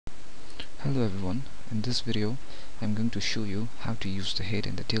Hello everyone, in this video I'm going to show you how to use the head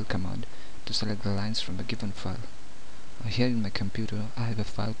and the tail command to select the lines from a given file. Here in my computer I have a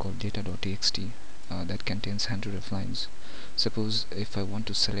file called data.txt that contains hundreds of lines. Suppose if I want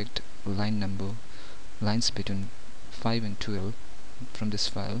to select lines between 5 and 12 from this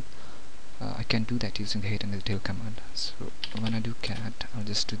file, I can do that using the head and the tail command. So when I do cat, I'll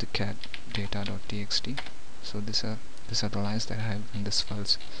just do the cat data.txt. So these are the lines that I have in this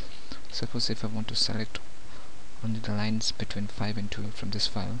files. Suppose if I want to select only the lines between 5 and 12 from this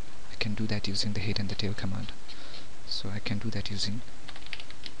file, I can do that using the head and the tail command. So I can do that using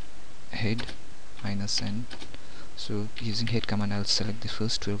head -n. So using head command, I'll select the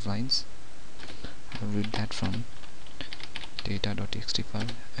first 12 lines. I'll read that from data.txt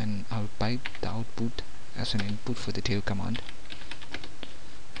file, and I'll pipe the output as an input for the tail command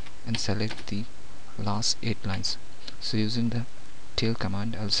and select the last 8 lines. So using the tail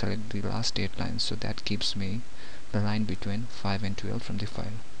command, I'll select the last 8 lines, so that gives me the line between 5 and 12 from the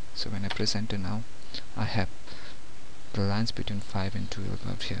file. So when I press enter now, I have the lines between 5 and 12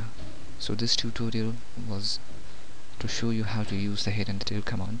 out here. So this tutorial was to show you how to use the head and the tail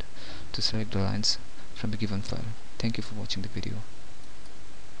command to select the lines from a given file. Thank you for watching the video.